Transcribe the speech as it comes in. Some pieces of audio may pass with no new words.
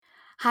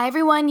Hi,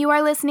 everyone. You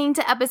are listening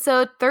to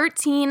episode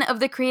 13 of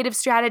The Creative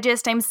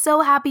Strategist. I'm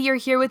so happy you're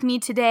here with me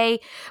today.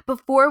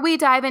 Before we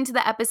dive into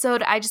the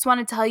episode, I just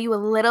want to tell you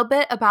a little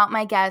bit about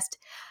my guest.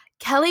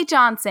 Kelly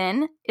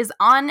Johnson is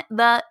on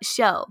the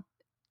show.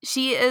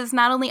 She is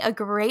not only a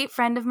great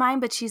friend of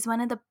mine, but she's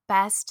one of the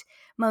best,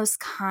 most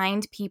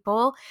kind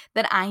people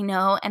that I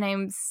know. And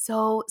I'm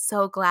so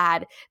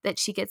glad that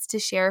she gets to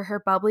share her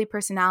bubbly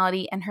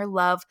personality and her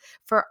love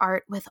for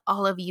art with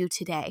all of you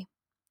today.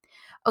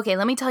 Okay,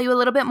 let me tell you a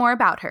little bit more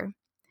about her.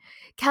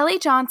 Kelly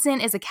Johnson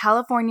is a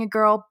California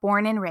girl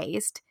born and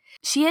raised.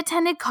 She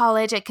attended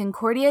college at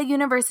Concordia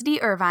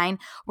University Irvine,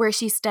 where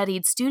she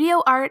studied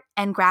studio art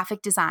and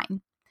graphic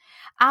design.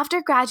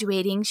 After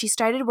graduating, she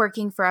started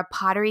working for a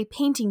pottery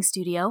painting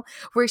studio,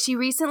 where she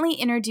recently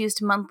introduced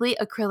monthly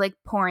acrylic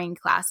pouring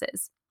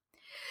classes.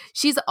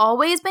 She's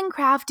always been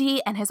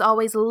crafty and has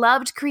always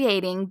loved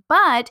creating,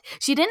 but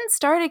she didn't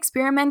start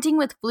experimenting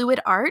with fluid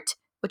art,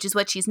 which is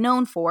what she's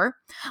known for,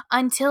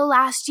 until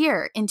last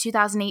year in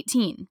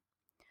 2018.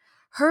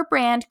 Her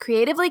brand,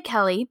 Creatively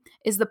Kelly,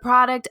 is the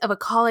product of a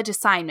college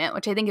assignment,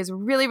 which I think is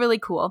really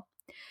cool.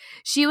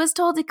 She was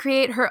told to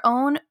create her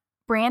own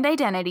brand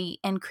identity,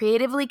 and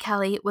Creatively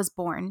Kelly was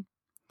born.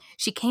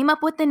 She came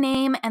up with the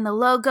name and the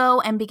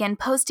logo and began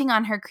posting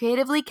on her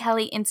Creatively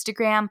Kelly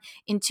Instagram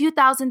in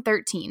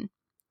 2013.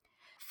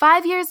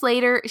 5 years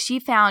later, she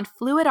found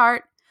fluid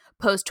art,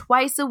 posts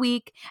twice a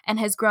week, and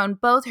has grown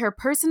both her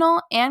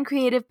personal and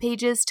creative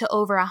pages to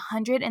over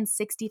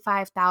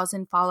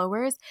 165,000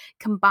 followers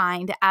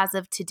combined as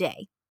of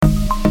today.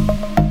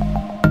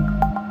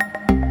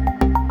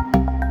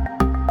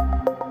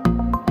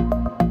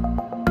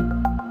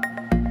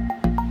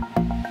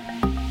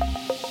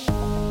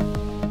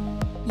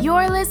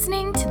 You're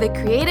listening to The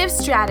Creative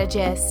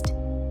Strategist.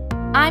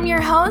 I'm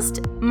your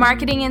host,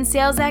 marketing and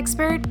sales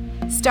expert,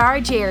 Star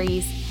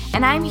Jerry's,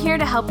 and I'm here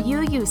to help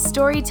you use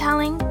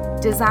storytelling,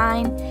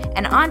 design,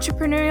 and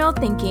entrepreneurial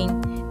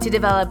thinking to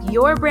develop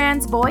your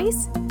brand's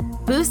voice,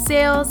 boost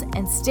sales,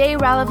 and stay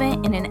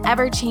relevant in an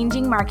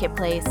ever-changing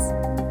marketplace.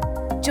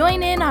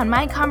 Join in on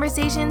my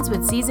conversations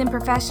with seasoned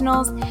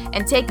professionals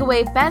and take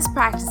away best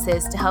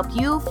practices to help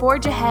you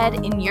forge ahead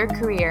in your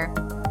career.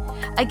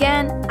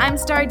 Again, I'm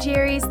Star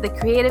Jerry's, the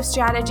Creative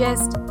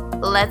Strategist.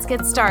 Let's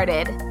get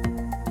started.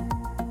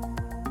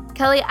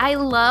 Kelly, I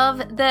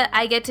love that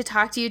I get to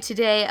talk to you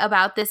today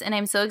about this, and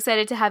I'm so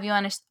excited to have you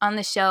on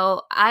the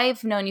show.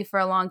 I've known you for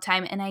a long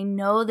time, and I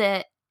know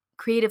that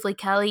Creatively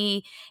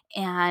Kelly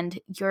and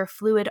your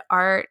fluid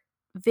art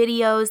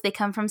videos, they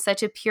come from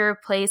such a pure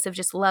place of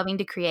just loving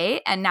to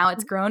create, and now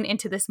it's grown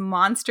into this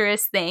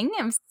monstrous thing.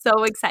 I'm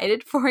so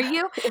excited for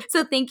you.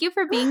 So thank you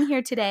for being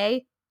here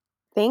today.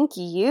 Thank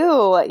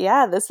you.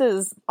 Yeah, this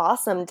is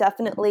awesome.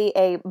 Definitely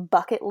a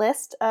bucket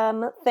list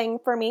thing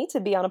for me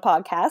to be on a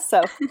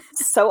podcast.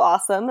 So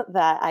awesome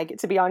that I get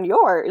to be on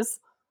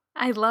yours.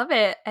 I love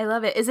it. I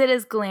love it. Is it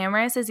as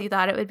glamorous as you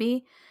thought it would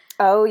be?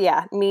 Oh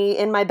yeah, me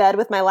in my bed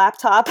with my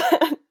laptop.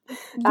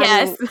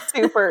 Yes.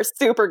 I mean,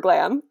 super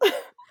glam.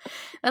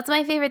 That's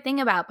my favorite thing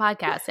about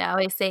podcasts. I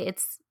always say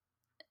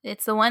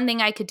it's the one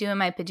thing I could do in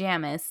my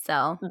pajamas.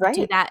 So do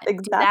Right. that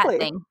Exactly.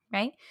 thing,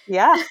 right?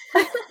 Yeah.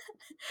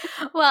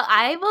 Well,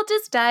 I will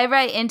just dive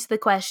right into the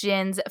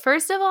questions.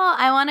 First of all,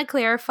 I want to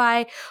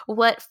clarify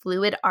what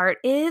fluid art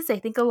is. I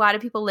think a lot of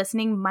people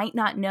listening might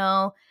not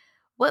know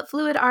what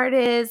fluid art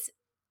is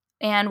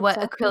and what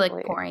acrylic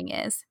Definitely. pouring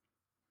is.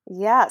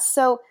 Yeah.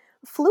 So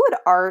fluid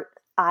art,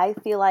 I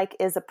feel like,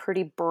 is a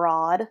pretty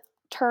broad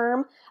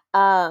term.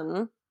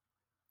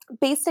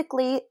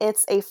 Basically,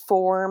 it's a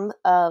form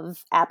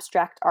of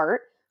abstract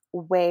art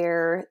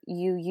where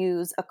you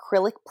use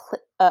acrylic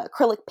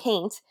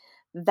paint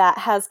that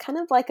has kind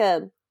of like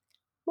a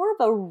more of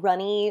a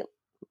runny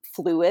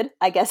fluid,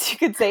 I guess you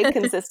could say,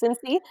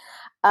 consistency.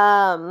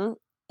 Um,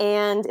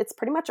 and it's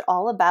pretty much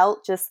all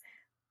about just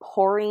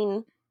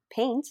pouring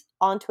paint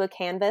onto a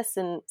canvas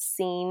and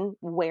seeing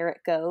where it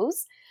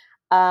goes.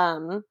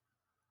 Um,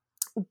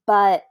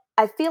 but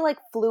I feel like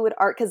fluid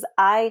art, because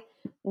I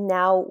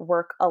now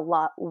work a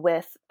lot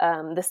with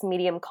this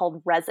medium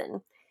called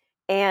resin.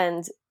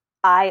 And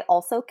I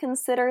also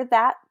consider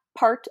that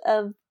part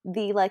of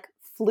the like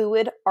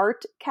fluid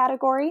art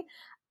category.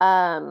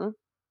 Um,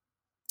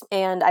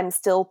 and I'm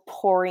still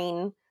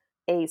pouring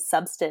a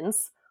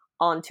substance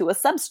onto a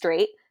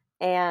substrate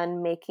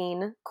and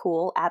making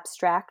cool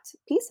abstract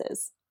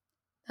pieces.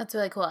 That's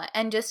really cool.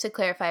 And just to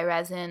clarify,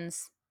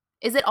 resins,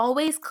 is it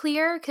always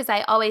clear? Because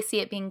I always see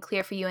it being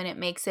clear for you and it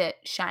makes it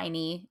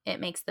shiny. It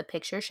makes the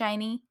picture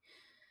shiny.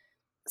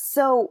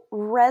 So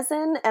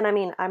resin, and I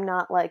mean, I'm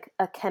not like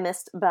a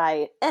chemist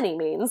by any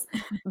means,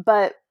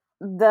 but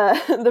the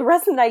the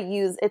resin I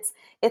use,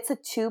 it's a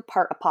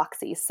two-part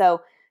epoxy.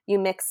 So you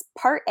mix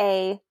part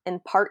A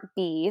and part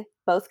B,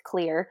 both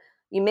clear.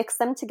 You mix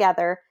them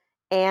together,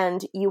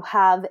 and you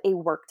have a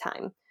work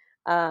time.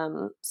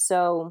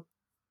 So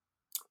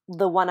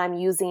the one I'm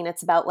using,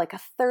 it's about like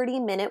a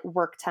 30-minute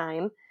work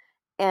time,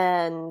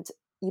 and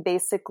you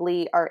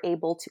basically are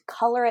able to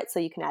color it so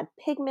you can add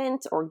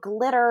pigment or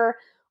glitter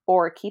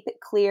or keep it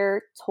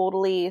clear,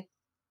 totally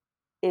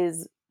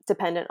is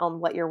dependent on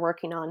what you're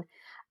working on.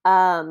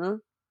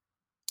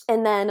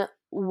 And then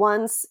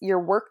once your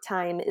work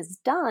time is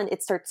done,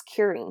 it starts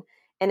curing,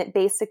 and it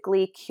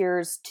basically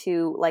cures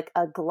to like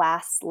a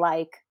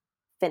glass-like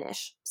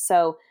finish.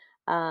 So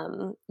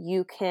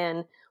you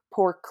can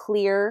pour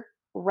clear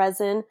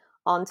resin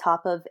on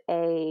top of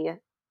a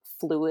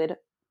fluid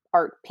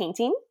art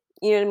painting.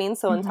 You know what I mean?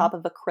 So on top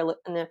of an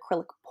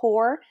acrylic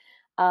pour,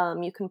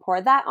 you can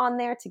pour that on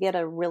there to get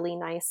a really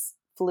nice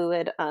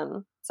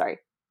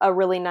a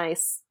really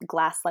nice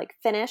glass-like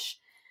finish.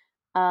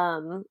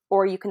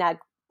 Or you can add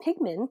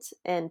pigment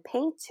and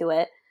paint to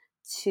it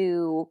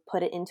to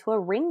put it into a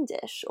ring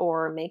dish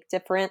or make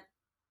different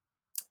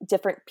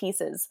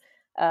pieces.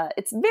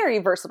 It's very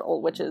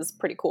versatile, which is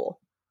pretty cool.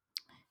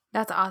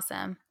 That's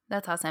awesome.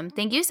 That's awesome.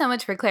 Thank you so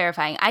much for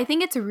clarifying. I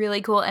think it's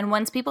really cool. And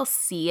once people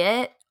see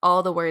it,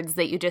 all the words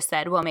that you just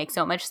said will make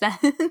so much sense.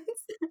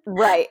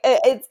 Right.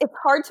 It's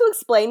hard to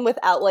explain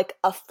without like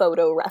a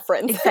photo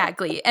reference.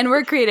 Exactly. And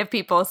we're creative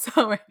people,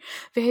 so we're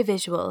very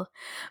visual.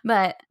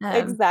 But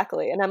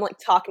exactly. And I'm like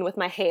talking with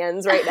my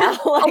hands right now. Like,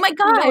 oh my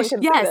gosh. No one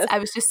can see Yes. this. I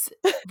was just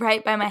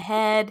right by my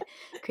head,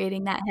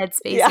 creating that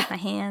headspace Yeah. with my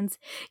hands.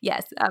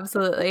 Yes,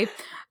 absolutely.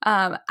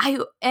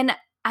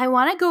 I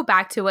want to go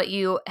back to what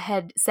you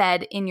had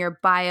said in your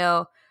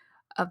bio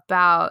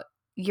about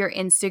your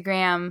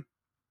Instagram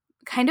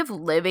kind of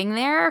living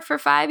there for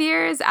 5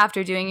 years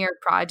after doing your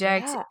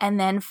project Yeah. and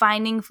then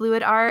finding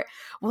fluid art.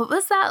 What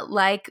was that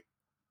like?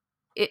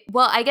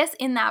 Well, I guess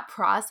in that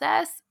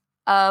process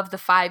of the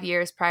 5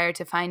 years prior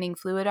to finding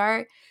fluid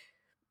art,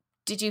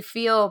 did you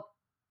feel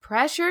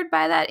pressured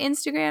by that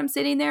Instagram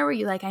sitting there? Were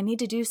you like, I need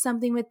to do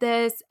something with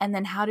this? And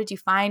then how did you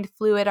find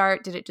fluid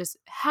art? Did it just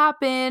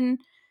happen?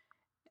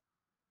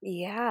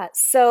 Yeah.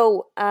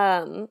 So,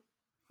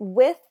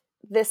 with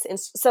this,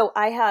 so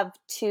I have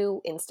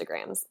two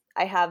Instagrams.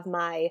 I have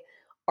my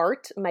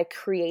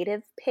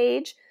creative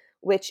page,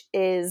 which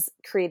is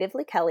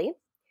Creatively Kelly.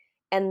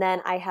 And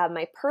then I have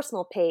my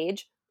personal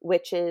page,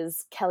 which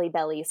is Kelly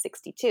Belly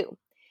 62.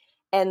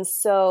 And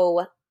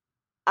so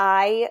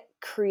I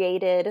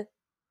created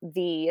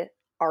the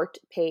art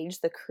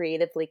page, the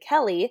Creatively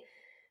Kelly,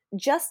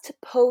 just to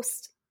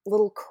post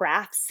little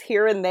crafts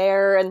here and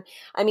there. And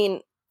I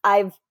mean,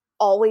 I've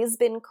always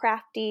been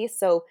crafty,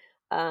 so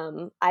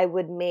I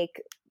would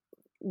make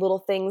little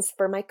things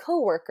for my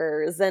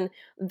coworkers and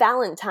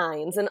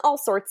Valentines and all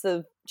sorts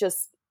of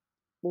just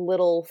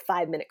little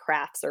 5-minute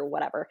crafts or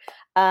whatever.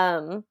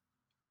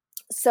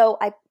 So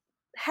I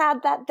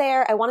had that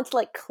there. I wanted to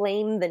like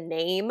claim the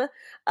name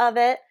of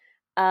it.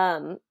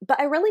 But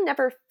I really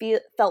never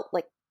felt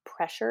like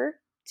pressure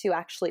to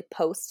actually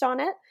post on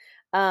it.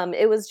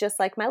 It was just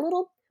like my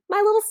little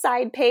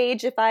side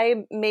page. If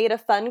I made a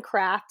fun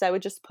craft, I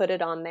would just put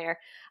it on there.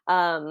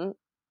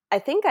 I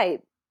think I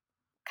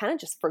kind of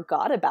just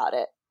forgot about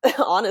it,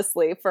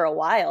 honestly, for a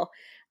while.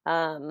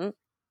 And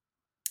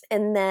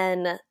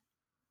then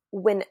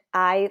when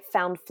I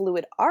found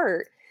fluid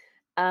art,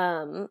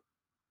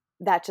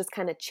 that just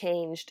kind of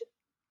changed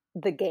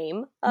the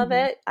game of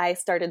it. I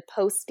started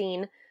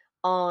posting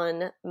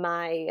on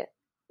my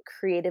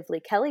Creatively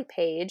Kelly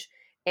page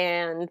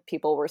and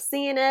people were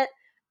seeing it.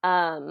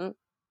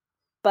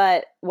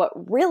 But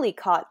what really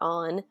caught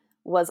on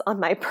was on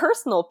my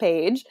personal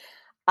page,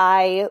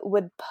 I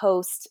would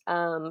post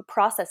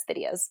process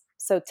videos,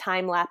 so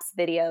time-lapse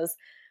videos,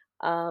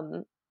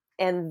 and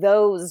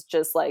those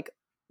just like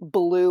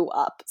blew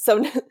up.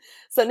 So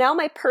now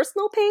my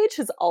personal page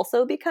has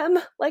also become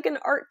like an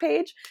art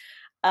page,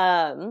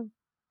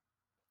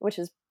 which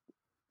is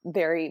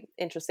very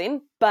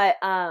interesting. But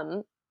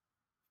and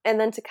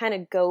then to kind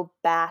of go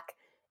back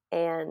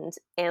and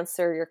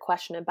answer your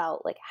question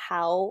about like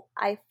how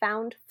I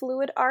found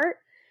fluid art.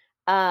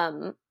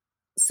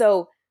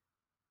 So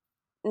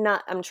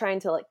I'm trying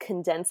to like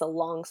condense a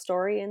long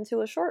story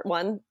into a short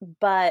one,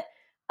 but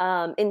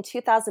in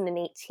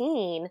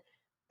 2018,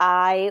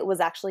 I was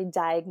actually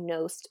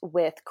diagnosed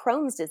with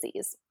Crohn's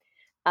disease.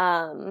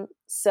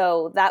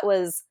 So that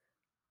was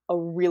a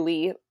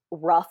really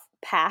rough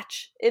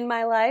patch in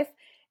my life.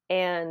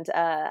 And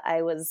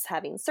I was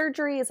having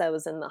surgeries. I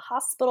was in the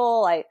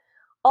hospital.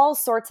 All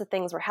sorts of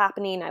things were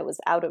happening. I was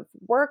out of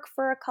work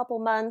for a couple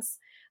months.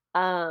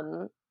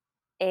 And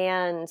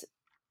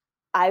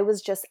I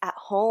was just at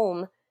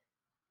home,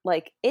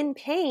 like in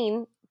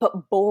pain,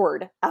 but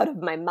bored out of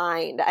my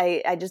mind.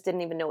 I just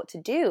didn't even know what to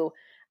do.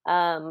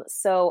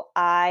 So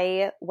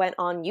I went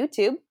on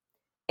YouTube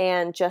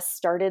and just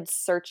started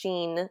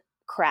searching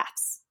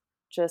crafts,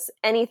 just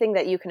anything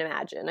that you can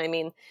imagine. I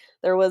mean,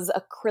 there was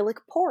acrylic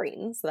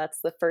pouring. So that's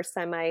the first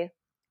time I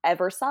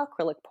ever saw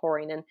acrylic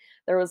pouring. And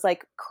there was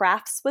like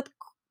crafts with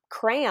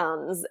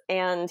crayons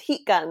and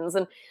heat guns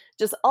and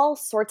just all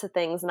sorts of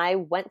things. And I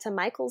went to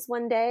Michael's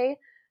one day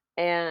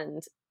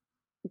and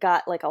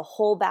got like a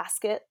whole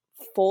basket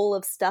full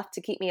of stuff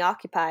to keep me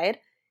occupied.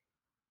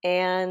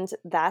 And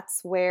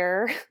that's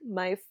where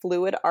my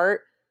fluid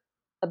art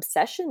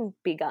obsession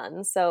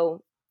begun.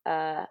 So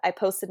I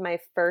posted my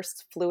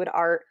first fluid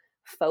art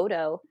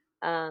photo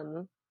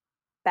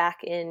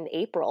back in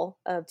April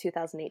of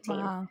 2018.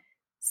 Wow.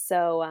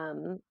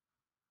 So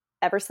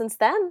ever since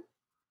then,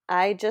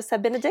 I just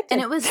have been addicted.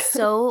 And it was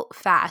so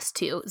fast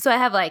too. So I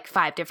have like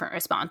 5 different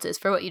responses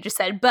for what you just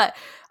said, but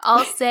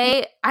I'll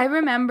say I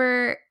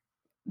remember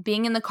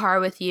being in the car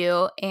with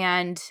you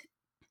and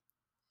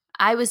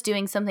I was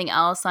doing something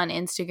else on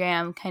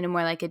Instagram, kind of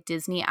more like a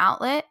Disney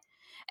outlet,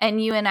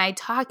 and you and I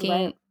talking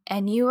Right.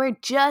 and you were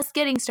just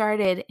getting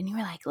started and you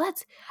were like,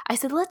 I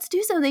said, let's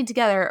do something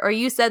together. Or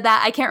you said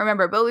that, I can't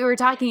remember, but we were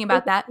talking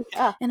about that.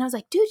 Yeah. And I was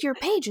like, dude, your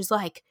page is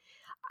like,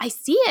 I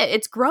see it.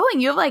 It's growing.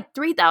 You have like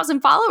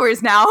 3,000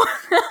 followers now.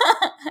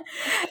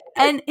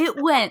 And it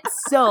went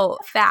so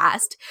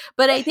fast.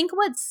 But I think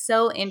what's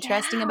so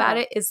interesting about Yeah.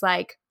 it is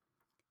like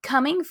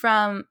coming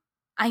from,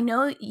 I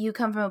know you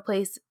come from a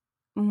place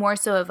more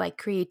so of like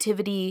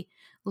creativity,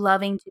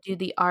 loving to do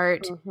the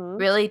art, Mm-hmm.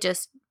 really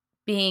just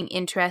being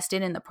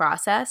interested in the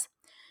process.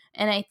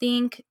 And I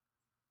think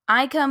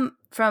I come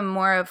from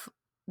more of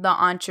the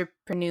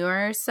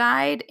entrepreneur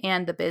side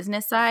and the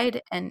business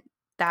side, and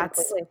that's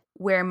Completely.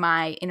 where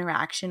my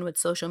interaction with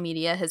social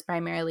media has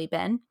primarily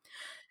been.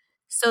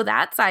 So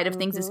that side of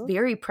things is Mm-hmm.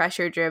 very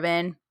pressure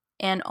driven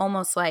and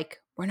almost like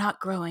we're not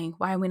growing.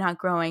 Why are we not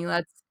growing?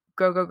 Let's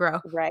grow, grow, grow.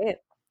 Right.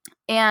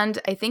 And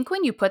I think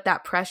when you put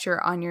that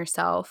pressure on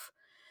yourself,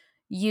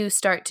 you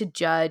start to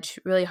judge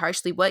really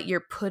harshly what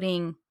you're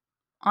putting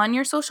on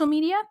your social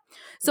media.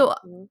 So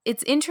Mm-hmm.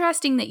 it's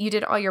interesting that you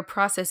did all your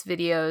process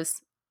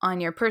videos on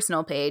your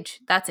personal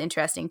page. That's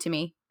interesting to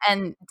me.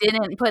 And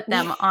didn't put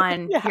them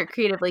on Yeah. your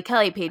Creatively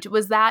Kelly page.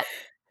 Was that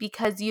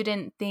because you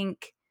didn't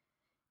think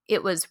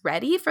it was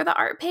ready for the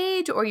art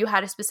page or you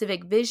had a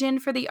specific vision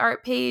for the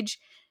art page?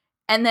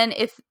 And then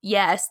if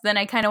yes, then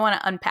I kind of want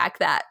to unpack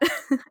that.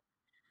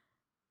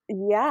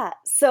 Yeah.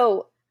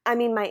 So, I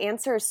mean, my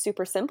answer is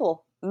super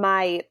simple.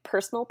 My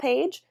personal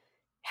page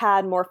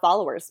had more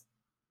followers.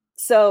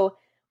 So,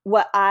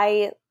 what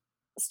I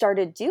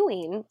started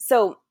doing,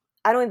 so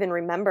I don't even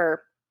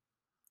remember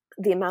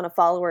the amount of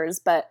followers,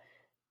 but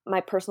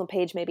my personal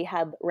page maybe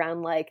had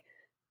around like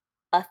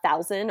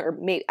 1,000, or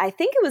maybe I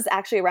think it was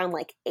actually around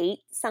like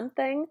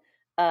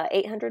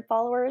 800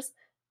 followers.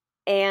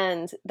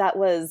 And that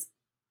was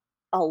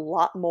a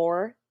lot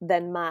more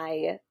than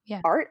my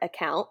Yeah. art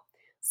account.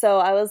 So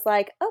I was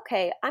like,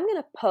 okay, I'm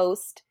going to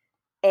post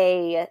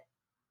a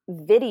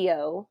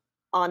video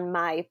on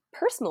my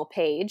personal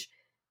page,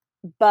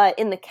 but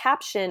in the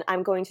caption,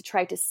 I'm going to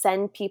try to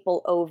send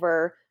people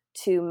over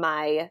to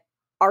my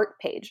art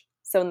page.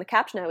 So in the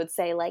caption, I would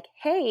say, like,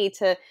 hey,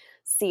 to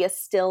see a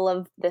still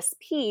of this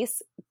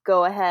piece,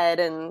 go ahead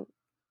and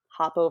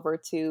hop over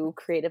to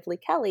Creatively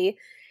Kelly.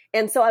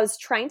 And so I was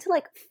trying to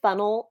like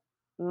funnel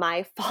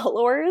my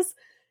followers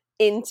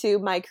into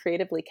my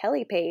Creatively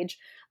Kelly page.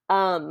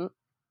 Um,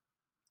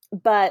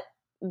 but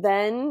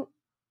then,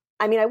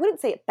 I mean, I wouldn't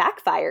say it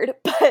backfired,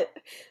 but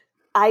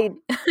I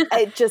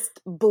it just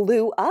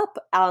blew up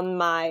on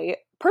my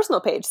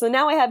personal page. So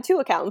now I have 2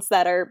 accounts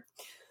that are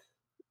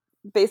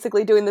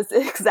basically doing this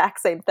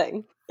exact same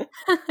thing.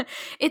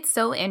 It's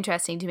so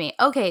interesting to me.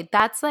 Okay,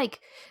 that's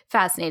like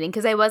fascinating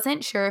because I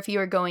wasn't sure if you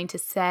were going to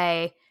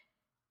say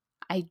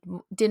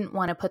didn't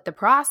want to put the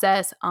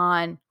process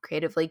on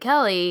Creatively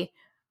Kelly.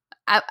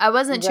 I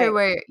wasn't sure Right.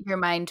 where your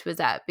mind was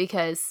at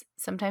because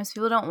sometimes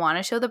people don't want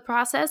to show the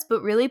process,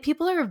 but really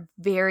people are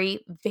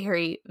very,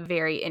 very,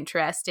 very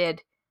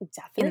interested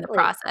in the Definitely.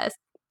 process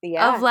of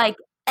Yeah. like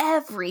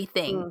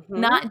everything, Mhm.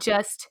 not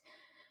just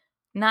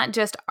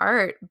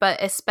art,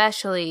 but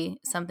especially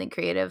something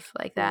creative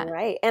like that.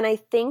 Right. And I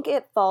think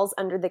it falls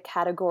under the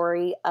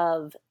category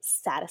of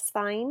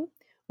satisfying,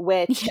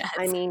 which,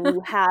 I Yes. mean,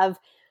 you have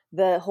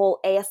the whole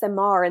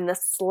ASMR and the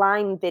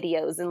slime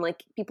videos and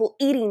like people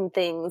eating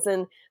things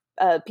and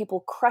people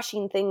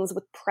crushing things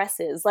with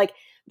presses. Like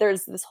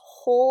there's this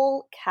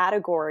whole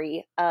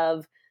category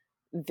of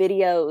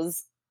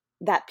videos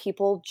that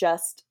people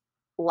just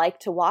like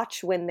to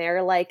watch when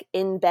they're like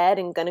in bed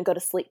and gonna go to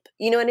sleep.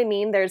 You know what I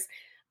mean?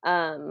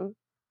 Um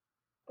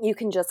you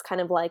can just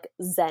kind of like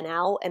zen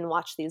out and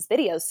watch these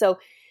videos. So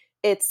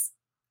it's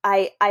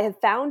I have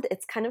found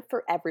it's kind of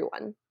for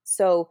everyone.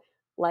 So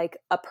like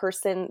a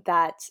person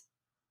that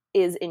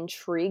is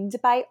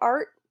intrigued by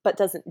art but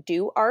doesn't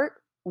do art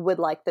would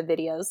like the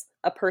videos.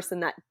 A person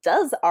that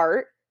does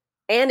art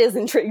and is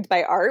intrigued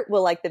by art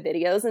will like the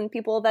videos, and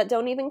people that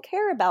don't even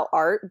care about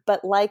art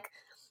but like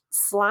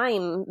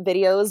slime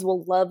videos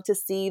will love to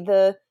see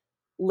the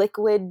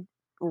liquid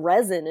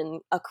resin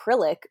and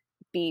acrylic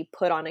be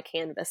put on a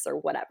canvas or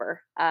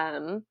whatever.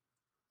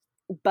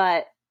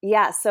 But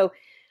yeah, so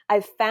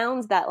I've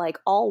found that like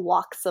all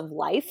walks of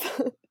life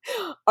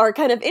are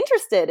kind of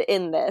interested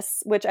in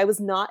this, which I was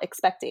not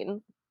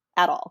expecting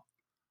at all.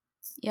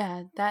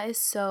 Yeah, that is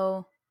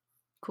so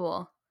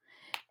cool.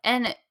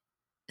 And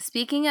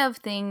speaking of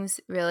things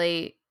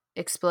really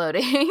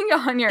exploding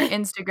on your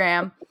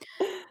Instagram,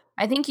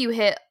 I think you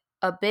hit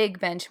a big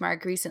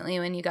benchmark recently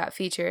when you got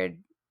featured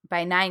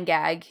by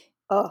 9gag,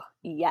 Oh,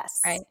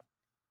 right? yes,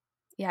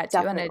 Yeah, do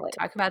you want to definitely.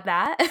 talk about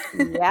that?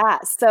 Yeah,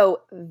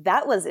 so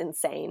that was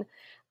insane.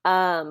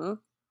 Um,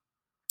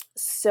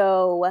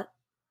 So,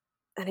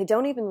 and I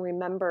don't even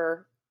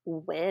remember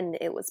when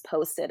it was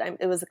posted.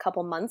 It was a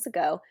couple months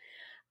ago.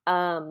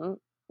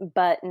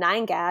 But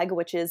 9gag,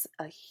 which is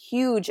a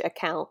huge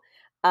account,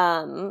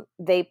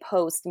 they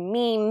post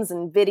memes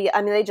and video.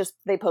 I mean,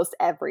 they post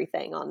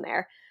everything on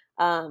there.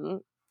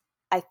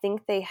 I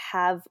think they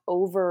have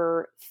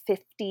over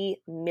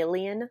 50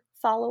 million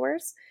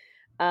followers,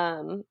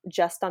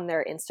 just on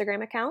their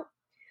Instagram account.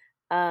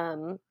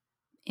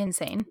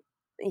 Insane.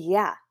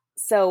 Yeah.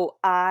 So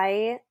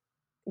I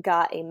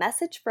got a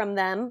message from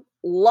them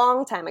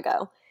long time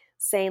ago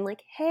saying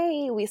like,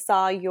 hey, we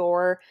saw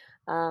your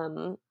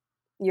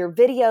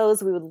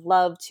videos. We would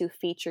love to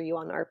feature you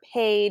on our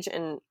page.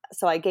 And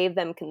so I gave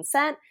them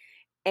consent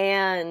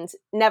and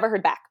never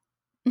heard back.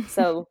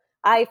 So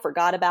I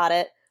forgot about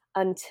it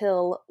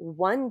until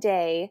one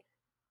day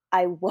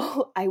I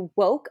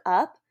woke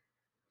up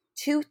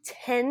to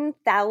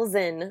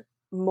 10,000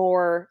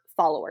 more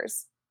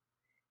followers.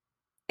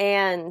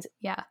 And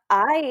Yeah.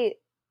 I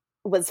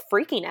was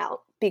freaking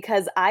out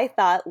because I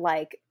thought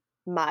like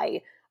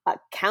my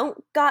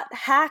account got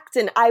hacked,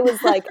 and I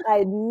was like, I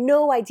had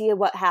no idea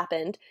what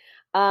happened,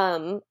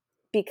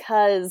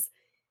 because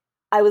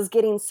I was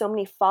getting so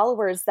many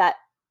followers that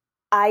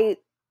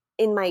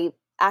in my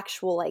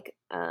actual like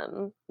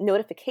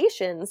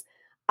notifications,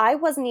 I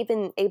wasn't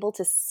even able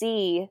to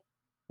see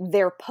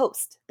their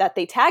post that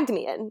they tagged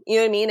me in. You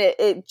know what I mean?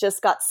 It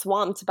just got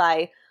swamped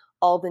by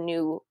all the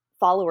new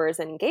followers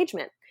and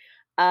engagement.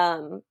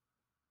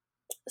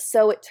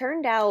 So it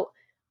turned out,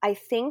 I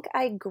think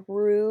I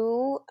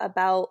grew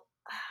about,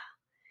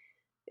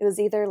 it was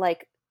either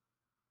like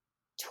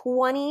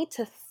 20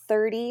 to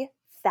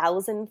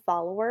 30,000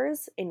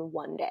 followers in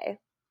one day.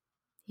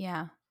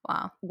 Yeah.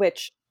 Wow.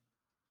 Which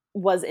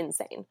was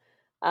insane.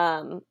 I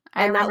And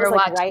that remember was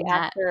like right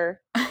watching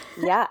that.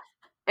 yeah.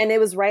 And it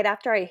was right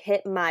after I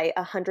hit my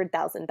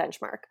 100,000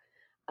 benchmark.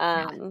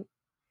 Yeah.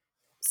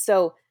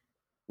 So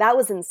that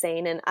was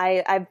insane. And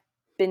I've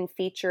been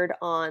featured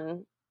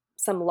on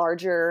some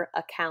larger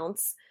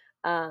accounts,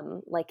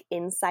 like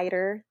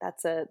Insider.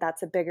 That's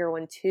a bigger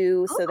one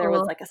too. So there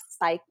was Oh, like a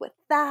spike with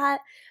that.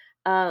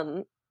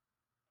 Um,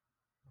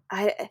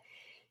 I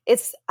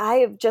it's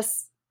I've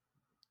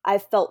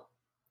felt,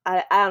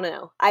 I don't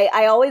know.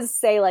 I always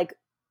say like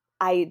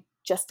I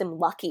just am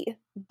lucky,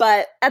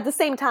 but at the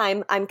same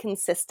time I'm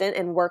consistent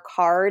and work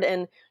hard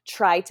and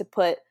try to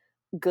put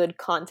good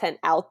content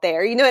out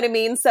there. You know what I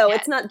mean? So yeah.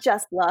 it's not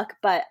just luck,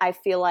 but I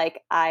feel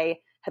like I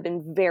have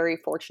been very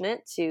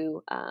fortunate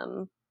to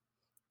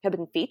have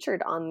been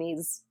featured on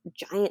these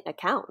giant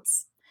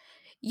accounts.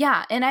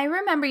 Yeah. And I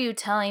remember you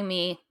telling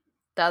me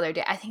the other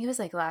day, I think it was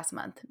like last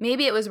month.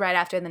 Maybe it was right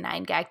after the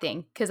 9gag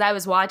thing, because I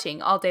was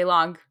watching all day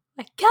long,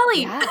 like,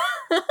 Kelly. Yeah.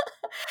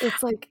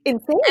 It's like And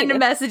insane.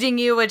 messaging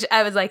you, which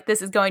I was like,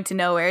 this is going to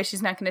nowhere.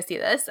 She's not going to see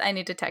this. I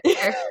need to text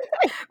her.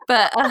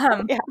 But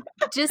Yeah.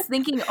 just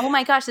thinking, oh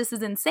my gosh, this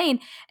is insane.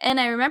 And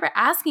I remember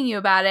asking you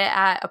about it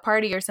at a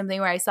party or something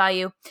where I saw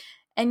you,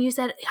 and you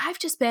said, I've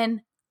just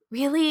been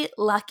really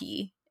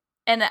lucky.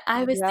 And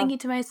I was Yeah. thinking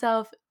to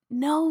myself,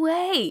 no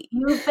way.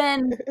 You've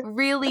been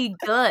really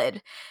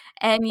good.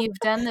 And you've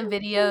done the Thank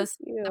videos,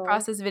 the you.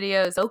 process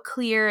videos, so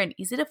clear and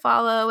easy to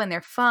follow, and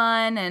they're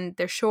fun and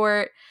they're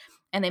short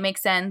and they make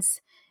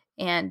sense.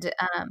 And the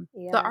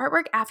Yeah.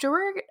 artwork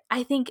afterward,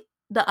 I think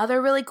the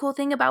other really cool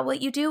thing about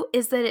what you do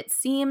is that it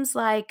seems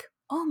like,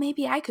 oh,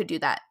 maybe I could do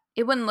that.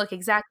 It wouldn't look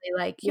exactly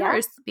like Yeah.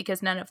 yours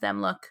because none of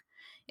them look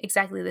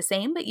exactly the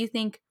same, but you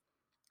think,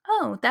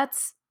 oh,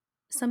 that's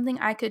something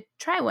I could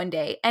try one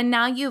day. And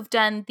now you've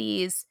done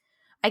these,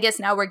 I guess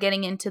now we're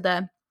getting into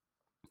the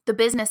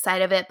business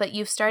side of it, but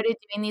you've started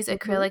doing these Hmm.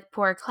 acrylic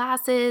pour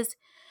classes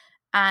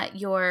at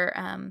your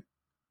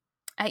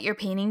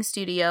painting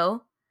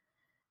studio.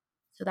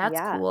 So that's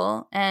Yeah.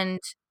 cool. And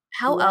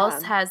how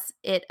else Yeah. has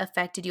it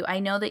affected you? I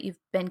know that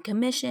you've been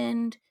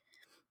commissioned.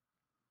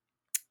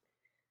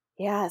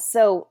 Yeah.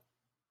 So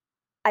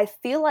I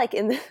feel like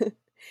in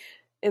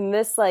in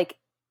this like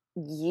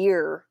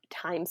year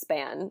time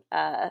span,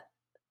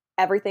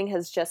 everything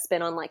has just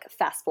been on like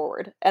fast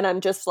forward, and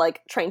I'm just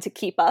like trying to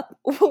keep up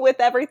with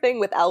everything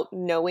without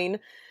knowing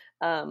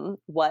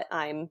what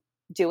I'm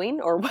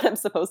doing or what I'm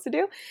supposed to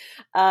do.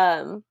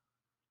 Um,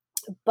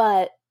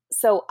 but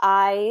so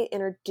I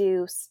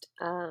introduced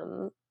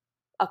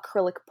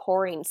acrylic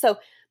pouring. So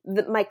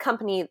my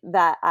company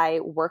that I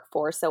work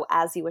for, so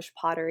As You Wish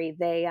Pottery,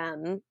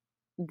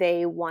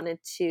 they wanted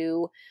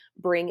to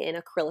bring in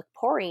acrylic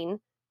pouring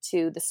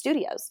to the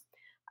studios.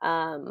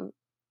 Um,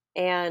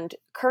 and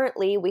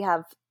currently we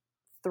have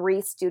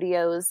 3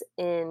 studios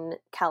in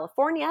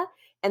California,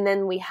 and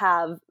then we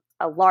have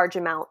a large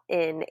amount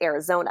in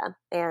Arizona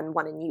and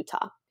one in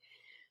Utah.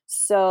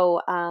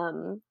 So,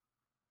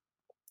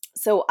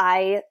 so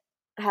I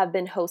have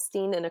been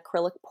hosting an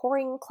acrylic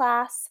pouring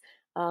class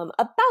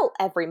about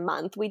every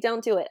month. We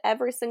don't do it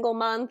every single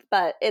month,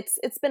 but it's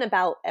been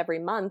about every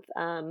month.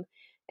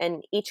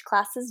 And each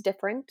class is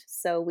different,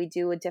 so we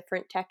do a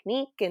different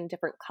technique and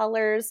different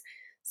colors.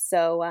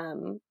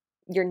 So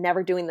you're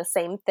never doing the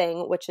same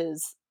thing, which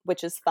is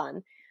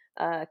fun.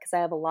 because I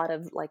have a lot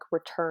of like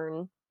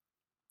return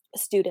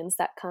students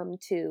that come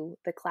to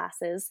the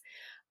classes.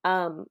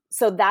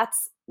 So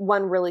that's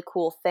one really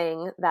cool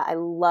thing that I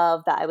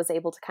love, that I was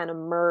able to kind of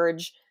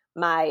merge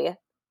my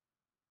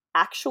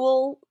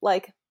actual,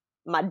 like,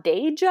 my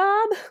day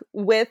job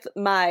with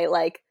my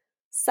like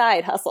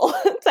side hustle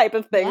type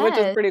of thing, which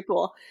is Yes. pretty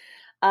cool.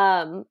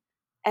 Um,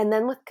 and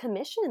then with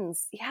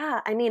commissions,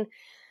 yeah, I mean,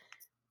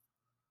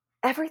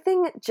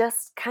 everything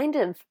just kind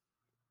of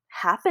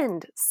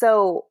happened.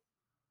 So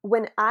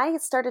when I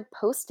started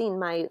posting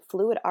my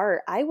fluid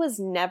art, I was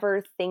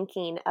never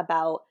thinking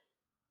about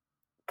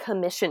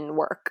commission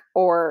work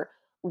or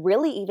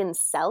really even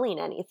selling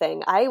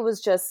anything. I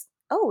was just,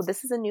 oh,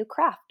 this is a new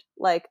craft.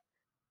 Like,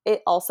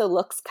 it also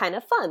looks kind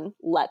of fun.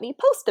 Let me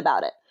post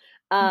about it.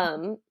 Mhm.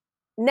 Um,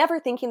 Never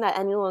thinking that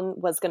anyone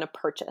was going to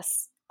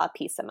purchase a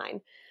piece of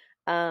mine.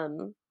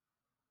 Um,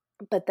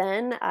 but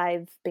then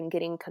I've been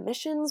getting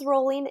commissions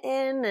rolling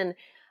in, and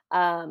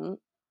um,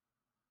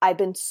 I've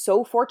been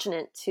so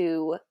fortunate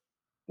to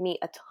meet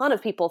a ton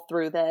of people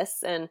through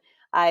this. And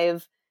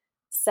I've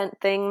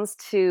sent things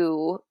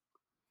to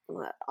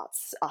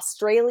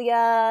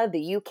Australia, the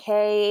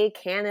UK,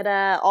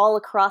 Canada, all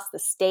across the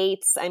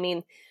States. I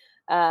mean,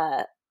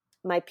 uh,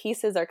 my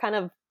pieces are kind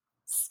of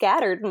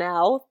scattered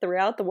now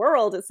throughout the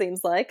world, it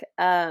seems like,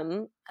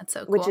 That's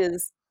so which cool.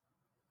 is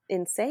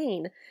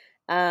insane.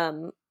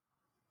 Um,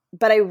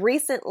 but I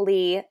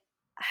recently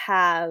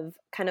have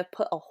kind of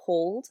put a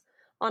hold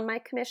on my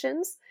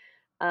commissions.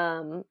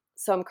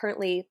 So I'm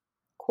currently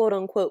quote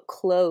unquote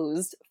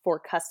closed for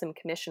custom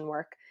commission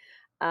work.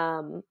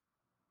 Um,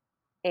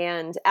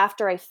 and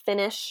after I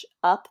finish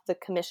up the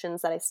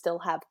commissions that I still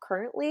have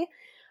currently,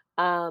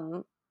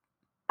 um,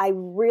 I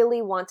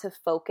really want to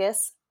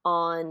focus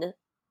on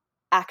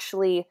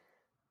actually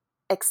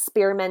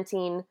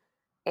experimenting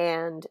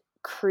and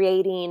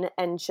creating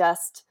and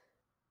just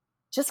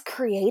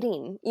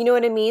creating. You know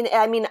what I mean?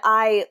 I mean,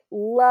 I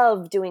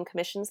love doing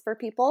commissions for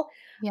people.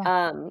 Yeah.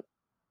 Um,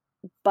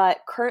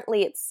 but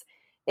currently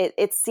it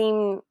it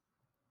seem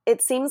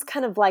it seems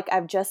kind of like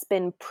I've just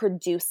been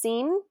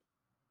producing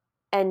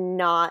and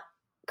not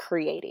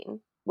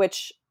creating,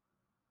 which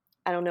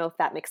I don't know if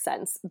that makes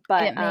sense.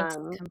 But It makes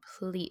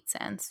complete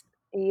sense.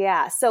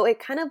 yeah, so it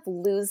kind of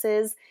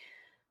loses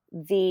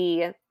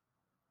the,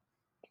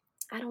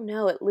 I don't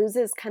know, it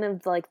loses kind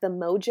of like the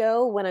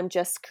mojo when I'm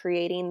just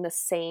creating the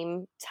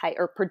same type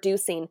or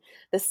producing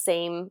the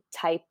same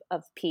type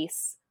of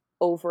piece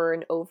over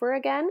and over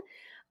again.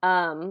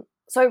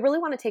 So I really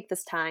want to take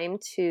this time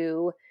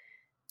to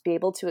be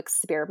able to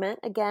experiment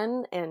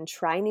again and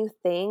try new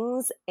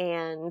things,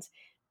 and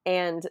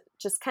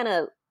just kind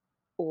of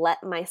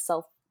let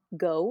myself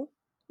go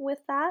with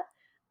that.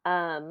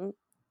 Um,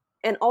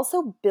 and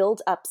also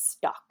build up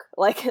stock.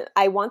 Like,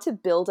 I want to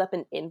build up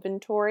an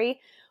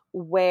inventory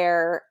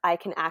where I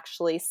can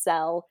actually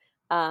sell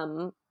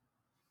um,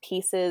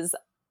 pieces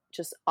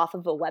just off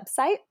of a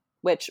website,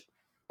 which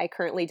I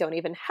currently don't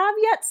even have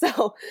yet.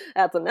 So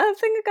that's another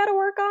thing I got to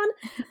work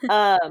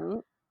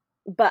on.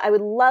 But I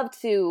would love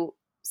to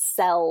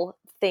sell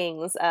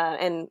things,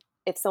 and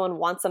if someone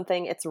wants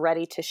something, it's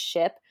ready to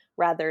ship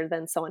rather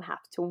than someone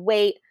have to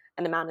wait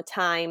an amount of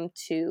time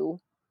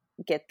to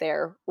get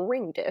their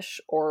ring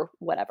dish or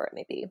whatever it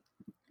may be.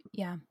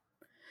 Yeah.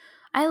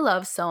 I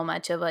love so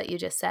much of what you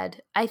just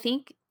said. I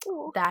think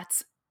Oh,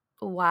 that's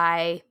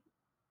why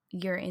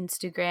your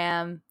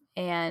Instagram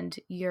and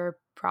your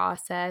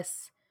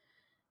process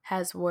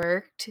has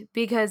worked,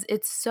 because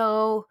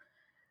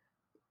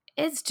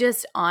it's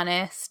just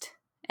honest.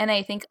 And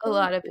I think a thank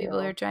lot of people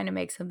are you. trying to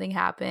make something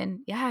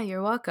happen. Yeah,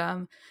 you're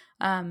welcome.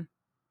 Um,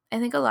 I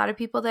think a lot of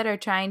people that are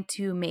trying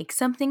to make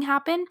something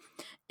happen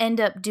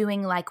end up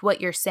doing like what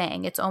you're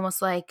saying. It's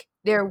almost like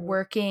they're Mhm.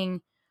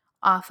 working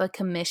off a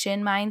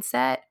commission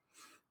mindset.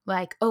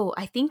 Like, oh,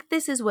 I think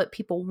this is what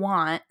people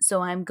want,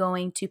 so I'm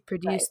going to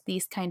Right. produce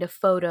these kind of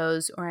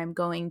photos, or I'm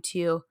going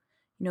to,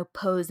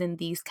 pose in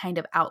these kind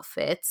of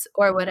outfits,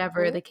 or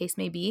whatever Hmm. the case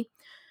may be.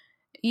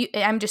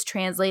 I'm just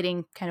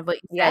translating kind of what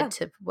you said Yeah,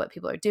 to what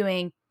people are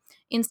doing,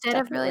 instead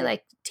of really definitely.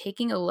 like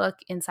taking a look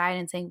inside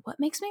and saying, what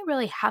makes me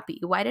really happy?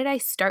 Why did I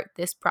start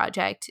this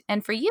project?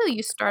 And for you,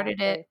 you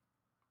started it Exactly.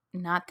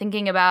 not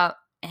thinking about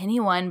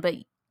anyone but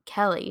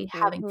Kelly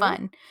having Hmm.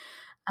 fun.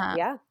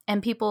 Yeah,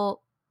 And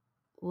people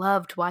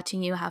loved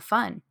watching you have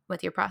fun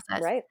with your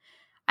process. right.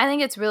 I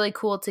think it's really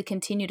cool to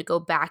continue to go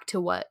back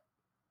to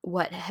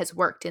what has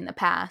worked in the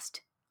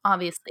past.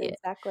 Obviously,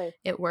 Exactly.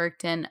 it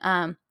worked, and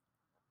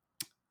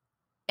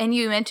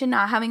you mentioned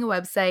not having a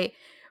website.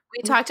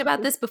 We talked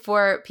about this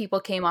before people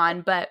came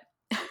on, but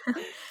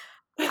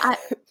I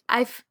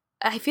I've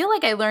I feel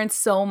like I learn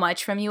so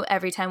much from you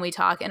every time we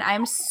talk, and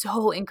I'm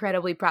so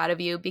incredibly proud of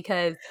you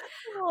because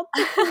Oh,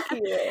 thank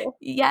you.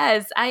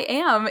 yes, I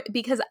am,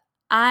 because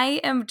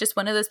I am just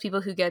one of those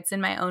people who gets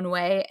in my own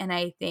way, and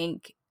I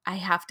think I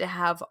have to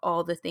have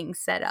all the things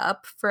set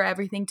up for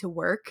everything to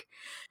work,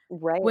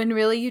 Right. when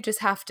really you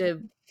just have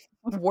to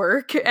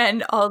work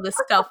and all the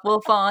stuff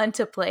will fall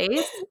into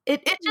place.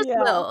 It just Yeah.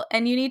 will,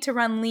 and you need to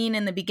run lean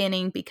in the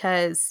beginning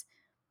because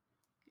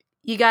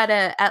you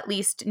gotta at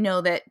least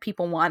know that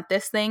people want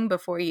this thing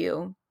before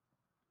you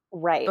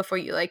Right.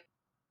 like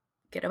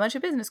get a bunch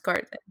of business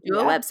cards and do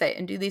a Yeah. website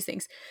and do these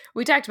things.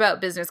 We talked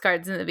about business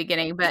cards in the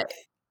beginning, but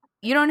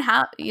you don't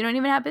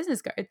even have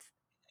business cards.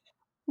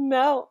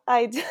 No,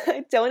 I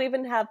don't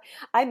even have.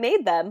 I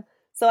made them.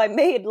 So I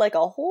made like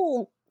a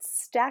whole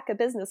stack of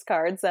business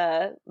cards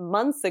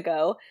months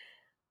ago.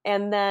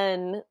 And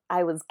then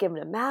I was giving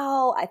them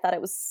out. I thought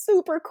it was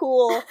super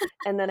cool.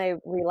 And then I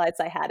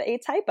realized I had a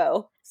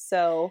typo.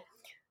 So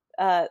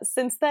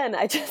since then,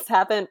 I just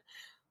haven't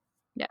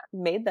Yeah.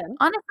 made them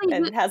Honestly,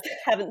 and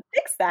haven't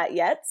fixed that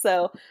yet.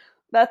 So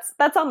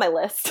that's on my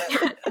list.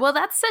 well,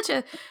 that's such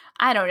a,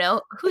 I don't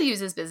know who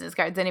uses business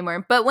cards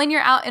anymore, but when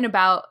you're out and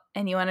about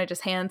and you want to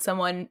just hand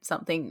someone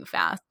something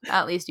fast,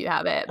 at least you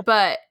have it.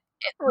 But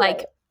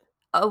like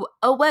Right.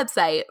 a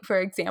website, for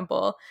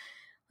example,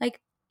 like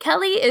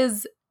Kelly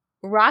is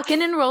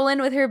rocking and rolling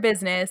with her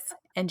business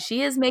and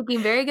she is making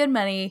very good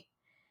money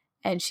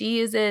and she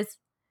uses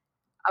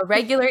a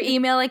regular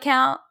email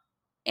account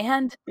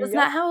and does Yep.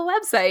 not have a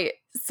website.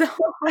 So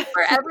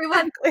for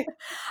everyone, Exactly.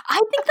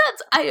 I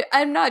think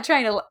I'm not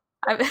trying to,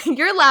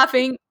 you're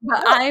laughing,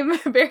 but No. I'm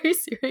very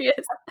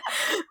serious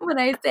when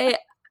I say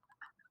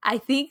I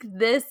think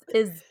this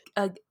is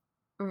a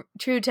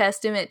true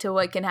testament to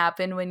what can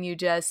happen when you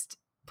just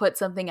put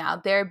something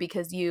out there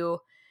because you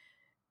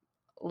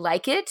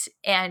like it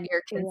and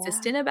you're Yeah.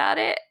 consistent about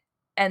it.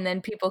 And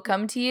then people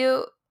come to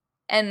you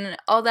and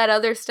all that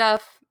other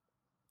stuff.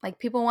 Like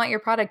people want your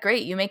product,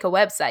 great. You make a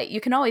website. You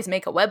can always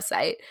make a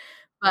website,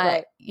 but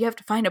Right. you have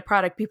to find a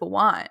product people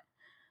want.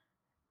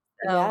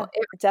 So Yeah,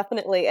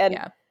 definitely. And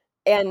yeah,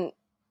 and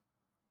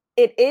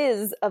it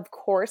is, of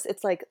course,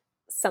 it's like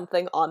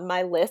something on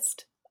my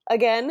list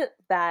again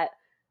that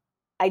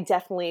I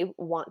definitely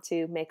want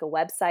to make a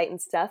website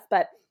and stuff,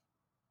 but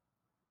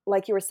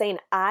like you were saying,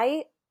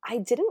 I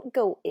didn't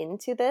go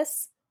into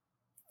this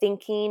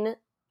thinking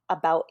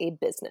about a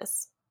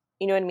business.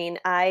 You know what I mean?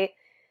 I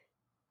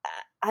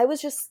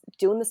was just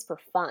doing this for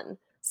fun.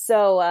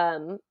 So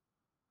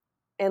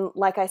and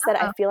like I said,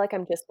 I uh-huh. feel like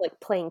I'm just like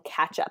playing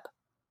catch up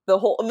the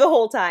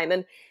whole time,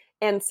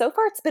 and so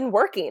far it's been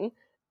working,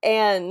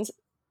 and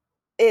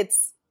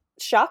it's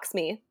shocks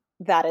me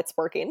that it's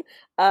working.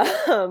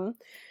 Um,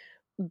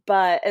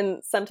 but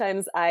and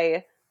sometimes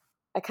I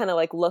kind of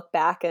like look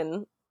back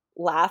and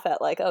laugh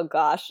at like, oh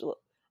gosh,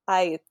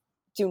 I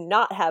do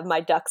not have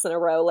my ducks in a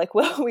row, like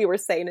what we were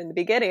saying in the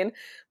beginning,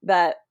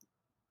 that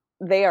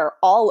they are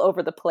all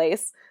over the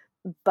place.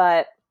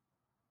 But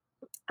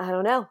I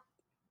don't know.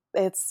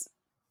 It's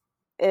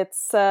I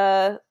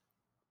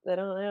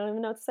don't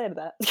even know what to say to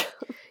that.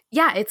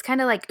 Yeah, it's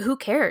kind of like who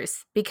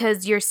cares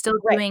because you're still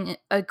Right. doing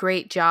a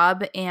great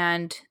job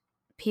and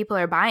people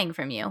are buying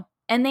from you.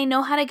 And they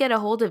know how to get a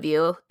hold of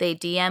you. They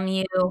DM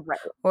you Right.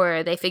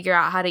 or they figure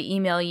out how to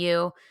email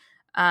you.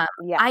 Um,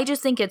 Yeah. I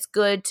just think it's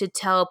good to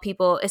tell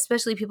people,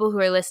 especially people who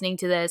are listening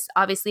to this.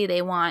 Obviously,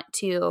 they want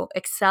to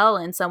excel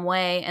in some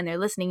way and they're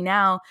listening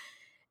now.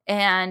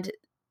 And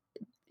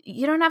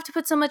you don't have to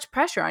put so much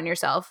pressure on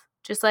yourself.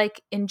 Just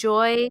like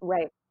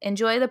Right.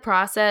 enjoy the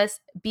process,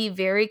 be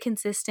very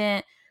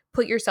consistent,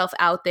 put yourself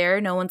out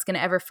there. No one's going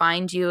to ever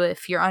find you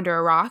if you're under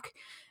a rock,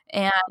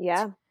 and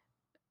Yeah.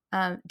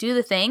 do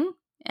the thing,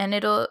 and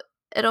it'll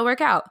work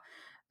out.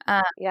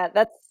 Uh, Yeah.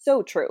 That's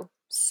so true.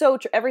 So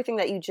true. Everything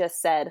that you just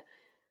said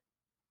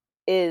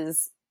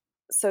is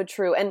so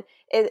true. And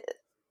it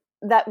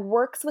that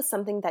works with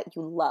something that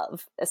you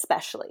love,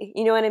 especially.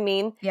 You know what I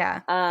mean?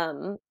 yeah,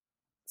 Um,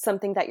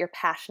 something that you're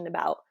passionate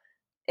about.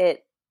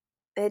 It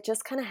it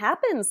just kind of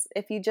happens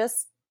if you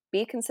just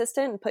be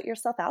consistent and put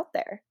yourself out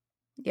there.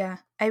 yeah.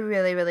 I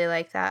really, really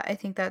like that. I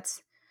think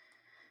that's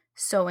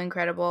so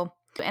incredible.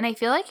 And I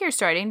feel like you're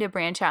starting to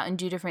branch out and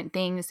do different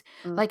things.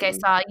 Like I Hmm.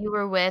 saw you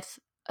were with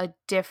a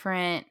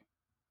different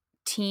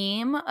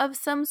team of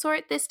some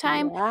sort this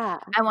time. Yeah.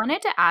 I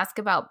wanted to ask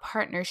about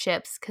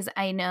partnerships because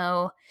I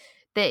know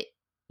that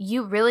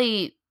you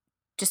really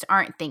just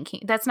aren't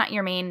thinking that's not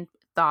your main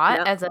thought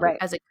No. Right.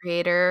 as a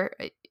creator.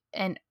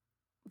 And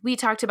we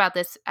talked about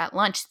this at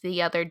lunch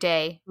the other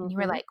day and you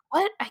were Hmm. like,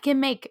 "What? I can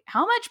make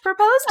how much per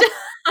post?"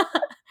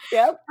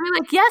 Yep. We're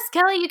like, "Yes,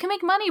 Kelly, you can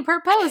make money per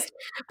post."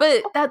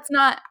 But that's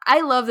not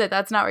I love that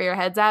that's not where your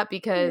head's at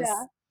because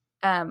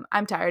Yeah.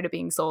 I'm tired of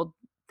being sold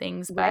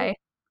things Right. by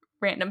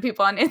random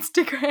people on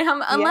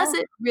Instagram unless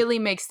Yeah. it really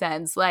makes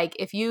sense. Like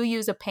if you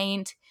use a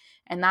paint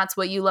and that's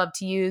what you love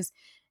to use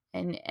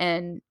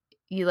and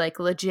you like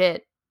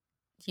legit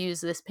use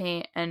this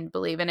paint and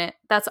believe in it,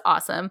 that's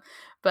awesome.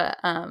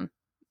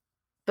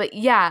 But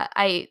yeah,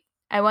 I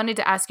wanted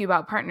to ask you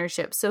about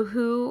partnerships. So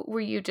who were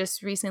you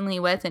just recently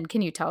with and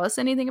can you tell us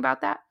anything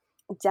about that?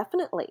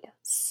 Definitely.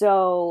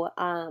 So,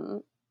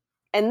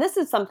 and this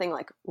is something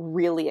like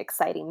really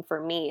exciting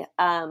for me.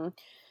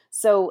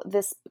 So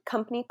this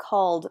company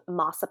called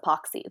Moss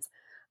Epoxies,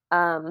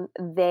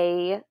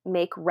 they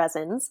make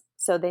resins.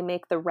 So they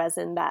make the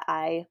resin that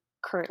I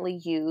currently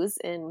use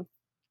in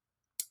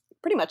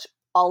pretty much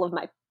all of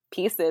my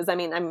pieces. I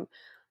mean, I'm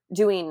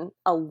doing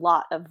a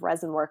lot of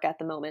resin work at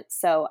the moment.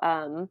 So,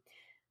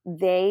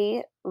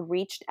 they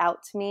reached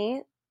out to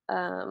me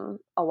a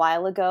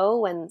while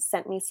ago and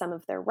sent me some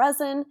of their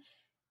resin,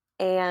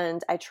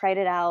 and I tried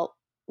it out,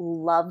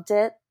 loved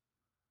it.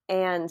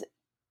 And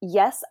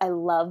yes, I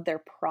love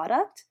their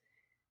product,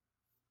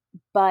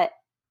 but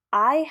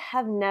I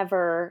have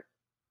never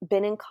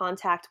been in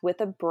contact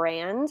with a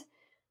brand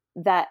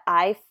that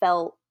I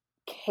felt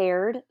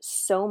cared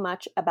so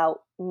much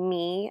about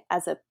me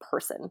as a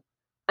person.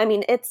 I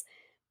mean,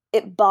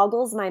 it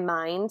boggles my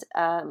mind.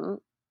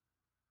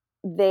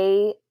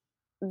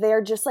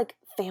 They're just like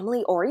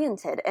family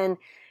oriented,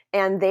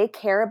 and they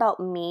care about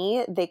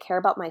me. They care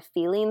about my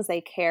feelings.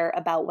 They care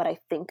about what I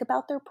think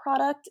about their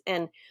product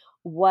and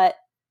what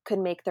could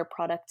make their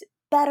product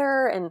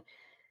better. And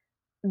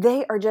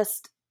they are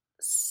just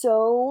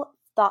so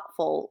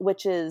thoughtful,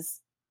 which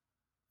is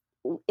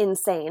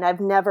insane. I've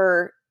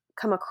never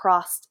come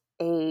across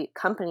a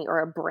company or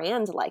a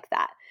brand like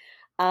that.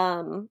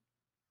 Um,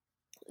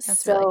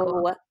 That's really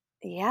cool. so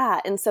yeah,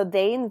 and so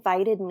they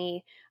invited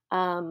me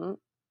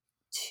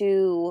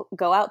to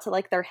go out to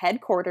like their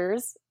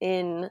headquarters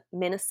in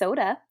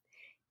Minnesota,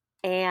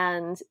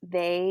 and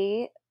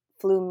they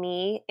flew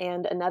me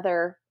and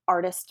another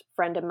artist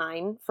friend of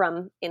mine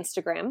from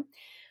Instagram.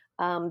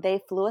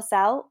 They flew us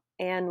out,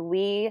 and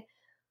we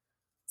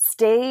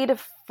stayed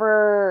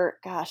for,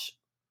 gosh,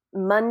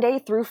 Monday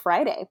through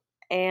Friday.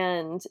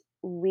 And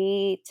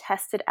we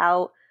tested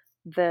out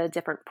the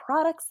different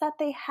products that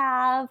they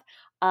have.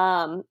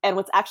 And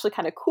what's actually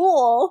kind of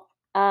cool,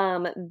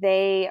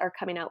 they are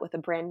coming out with a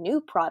brand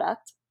new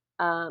product.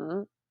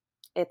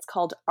 It's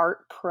called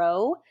Art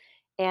Pro,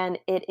 and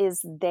it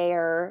is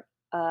their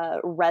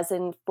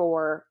resin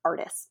for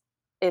artists.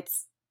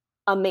 It's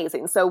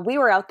amazing. So we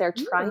were out there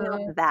trying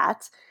out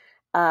that,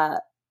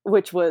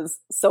 which was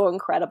so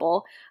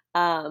incredible,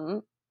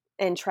 and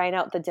trying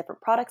out the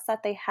different products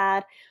that they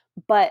had.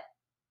 But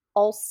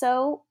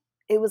also,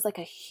 it was like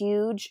a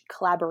huge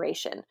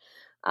collaboration.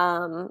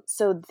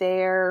 So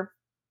there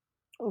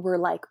were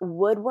like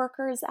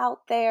woodworkers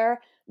out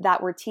there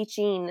that were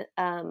teaching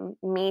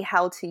me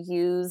how to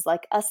use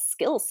like a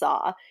skill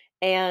saw.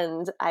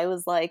 And I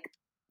was like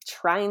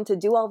trying to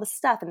do all the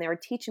stuff, and they were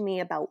teaching me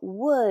about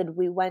wood.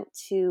 We went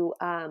to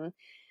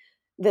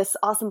this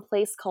awesome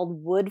place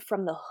called Wood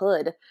from the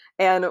Hood,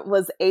 and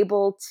was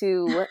able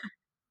to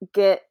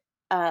get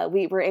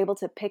we were able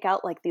to pick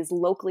out like these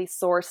locally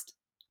sourced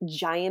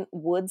giant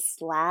wood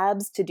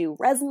slabs to do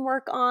resin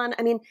work on.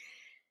 I mean,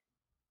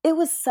 it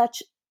was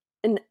such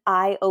an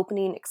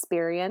eye-opening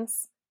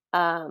experience,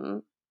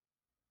 and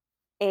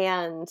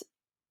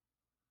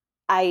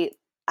I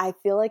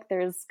feel like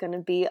there's going to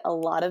be a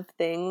lot of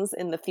things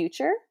in the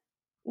future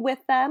with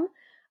them,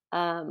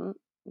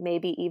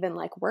 maybe even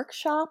like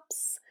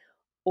workshops,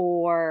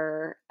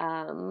 or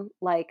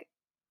like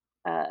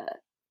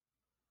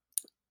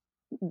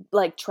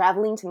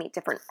traveling to meet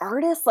different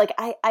artists. Like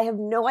I have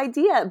no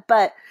idea,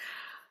 but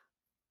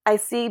I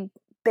see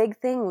big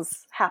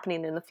things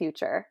happening in the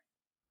future.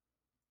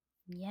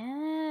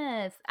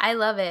 Yes, I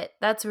love it.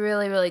 That's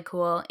really, really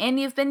cool. And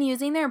you've been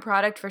using their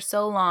product for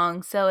so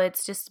long, so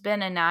it's just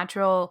been a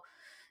natural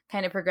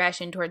kind of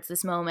progression towards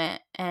this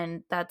moment.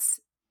 And that's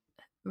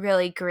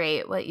really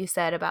great what you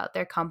said about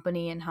their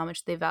company and how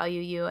much they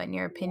value you and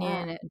your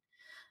opinion,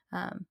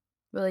 Yeah. and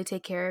really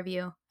take care of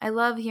you. I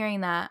love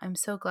hearing that. I'm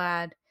so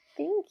glad.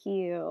 Thank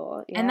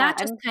you. And Yeah, that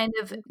just kind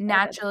of I'm excited.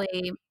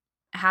 naturally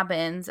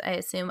happens, I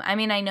assume. I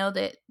mean, I know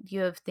that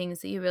you have things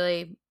that you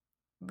really,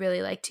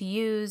 really like to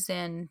use,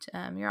 and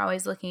you're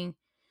always looking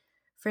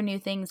for new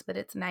things, but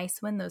it's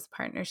nice when those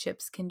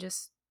partnerships can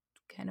just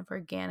kind of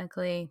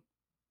organically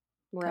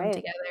come Right.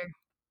 together.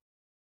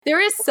 There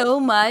is so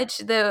much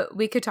that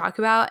we could talk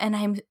about, and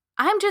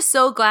I'm just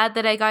so glad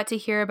that I got to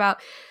hear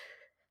about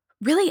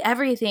really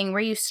everything,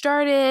 where you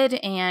started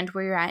and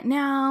where you're at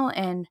now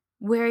and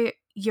where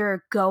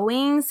you're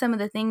going, some of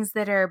the things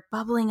that are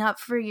bubbling up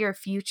for your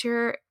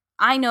future.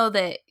 I know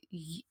that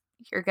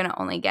you're going to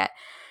only get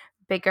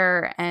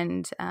bigger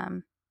and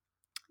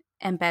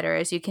better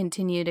as you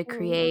continue to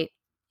create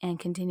and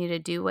continue to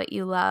do what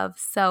you love.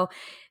 So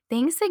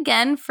thanks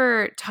again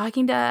for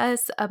talking to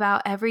us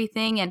about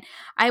everything. And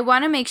I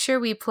want to make sure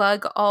we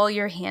plug all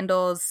your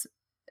handles.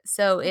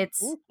 So it's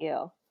Thank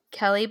you.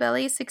 Kelly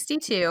Belly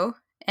 62.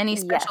 Any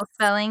Yes. special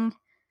spelling?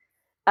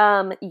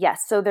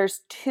 Yes. So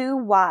there's two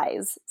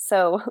Y's.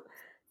 So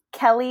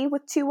Kelly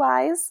with two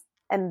Y's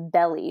and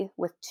Belly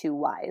with two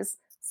Y's.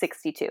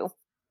 62.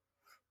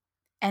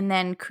 And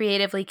then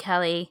Creatively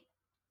Kelly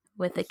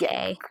with a Yes.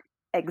 K.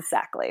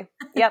 Exactly.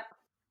 Yep.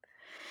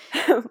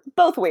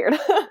 Both weird.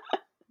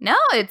 No,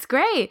 it's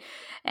great.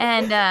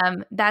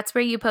 And that's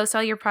where you post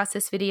all your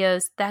process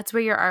videos. That's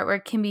where your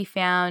artwork can be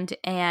found.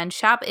 And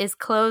shop is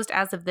closed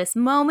as of this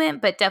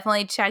moment, but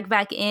definitely check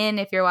back in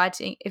if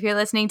you're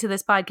listening to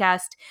this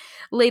podcast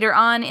later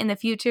on in the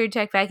future.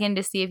 Check back in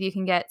to see if you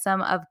can get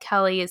some of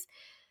Kelly's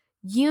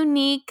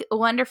unique,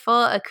 wonderful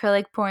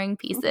acrylic pouring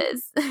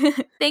pieces.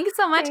 Thanks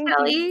so much, Thank you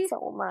Kelly.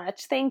 so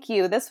much. Thank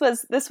you. This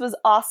was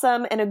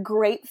awesome and a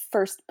great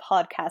first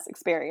podcast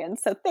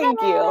experience. So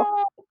thank you.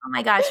 Oh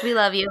my gosh, we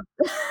love you.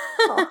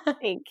 Oh,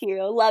 thank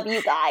you. Love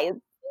you guys.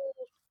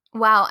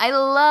 Wow, I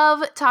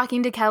love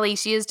talking to Kelly.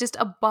 She is just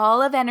a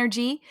ball of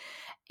energy,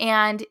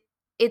 and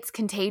it's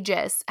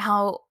contagious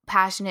how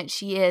passionate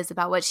she is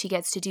about what she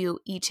gets to do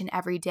each and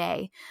every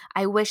day.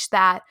 I wish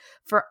that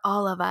for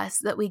all of us,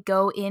 that we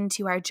go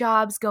into our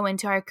jobs, go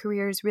into our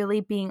careers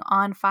really being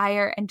on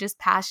fire and just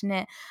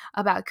passionate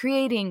about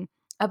creating,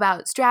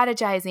 about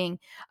strategizing,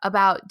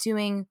 about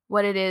doing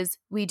what it is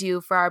we do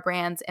for our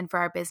brands and for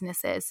our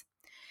businesses.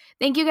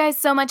 Thank you guys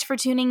so much for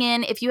tuning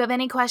in. If you have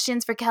any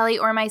questions for Kelly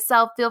or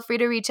myself, feel free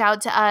to reach out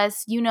to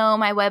us. You know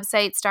my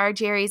website,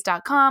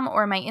 starjerrys.com,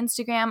 or my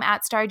Instagram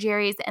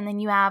 @starjerrys. And then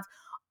you have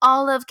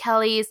all of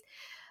Kelly's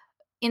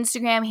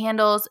Instagram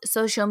handles,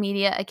 social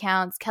media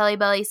accounts,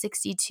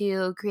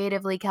 KellyBelly62,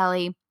 Creatively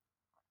Kelly.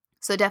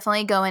 So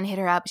definitely go and hit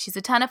her up. She's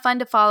a ton of fun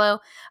to follow,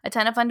 a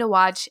ton of fun to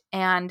watch,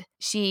 and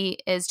she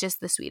is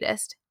just the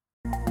sweetest.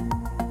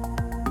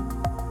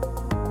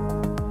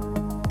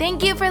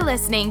 Thank you for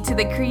listening to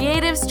The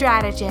Creative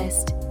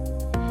Strategist.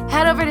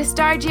 Head over to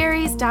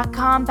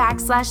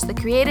starjerrys.com/The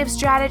Creative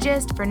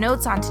Strategist for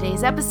notes on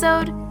today's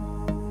episode,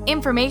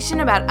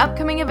 information about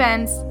upcoming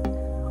events,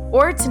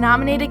 or to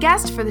nominate a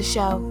guest for the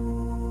show.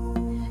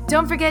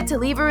 Don't forget to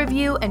leave a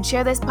review and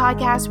share this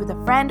podcast with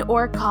a friend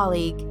or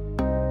colleague.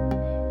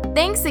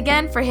 Thanks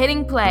again for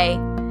hitting play.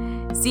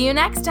 See you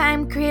next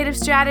time, Creative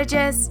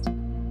Strategist.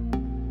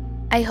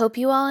 I hope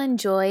you all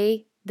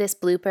enjoy this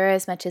blooper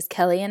as much as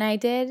Kelly and I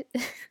did.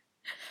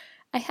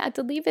 I had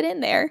to leave it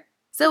in there.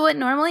 So what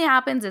normally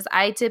happens is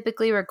I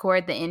typically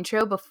record the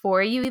intro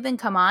before you even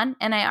come on,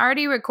 and I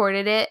already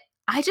recorded it.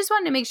 I just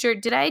wanted to make sure,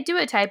 did I do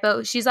a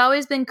typo? She's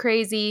always been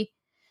crazy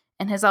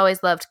and has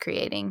always loved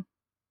creating.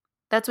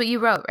 That's what you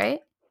wrote,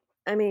 right?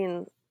 I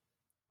mean,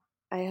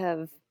 I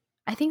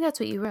think that's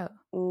what you wrote.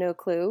 No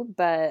clue,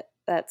 but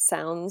that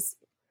sounds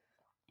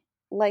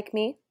like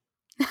me.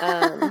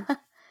 I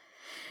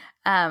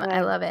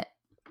love it.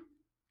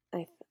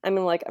 I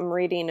mean, like, I'm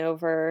reading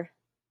over.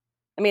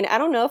 I mean, I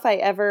don't know if I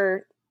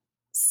ever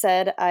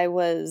said I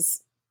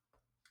was.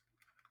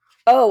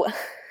 Oh,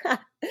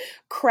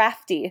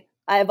 crafty.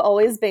 I've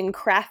always been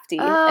crafty.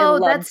 Oh,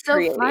 and that's so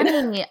creating.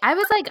 funny. I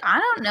was like, I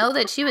don't know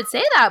that she would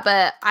say that,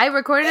 but I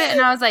recorded it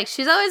and I was like,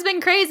 she's always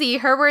been crazy.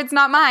 Her words,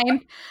 not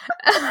mine.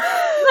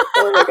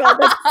 Oh my God,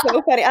 that's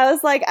so funny. I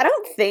was like, I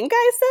don't think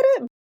I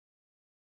said it,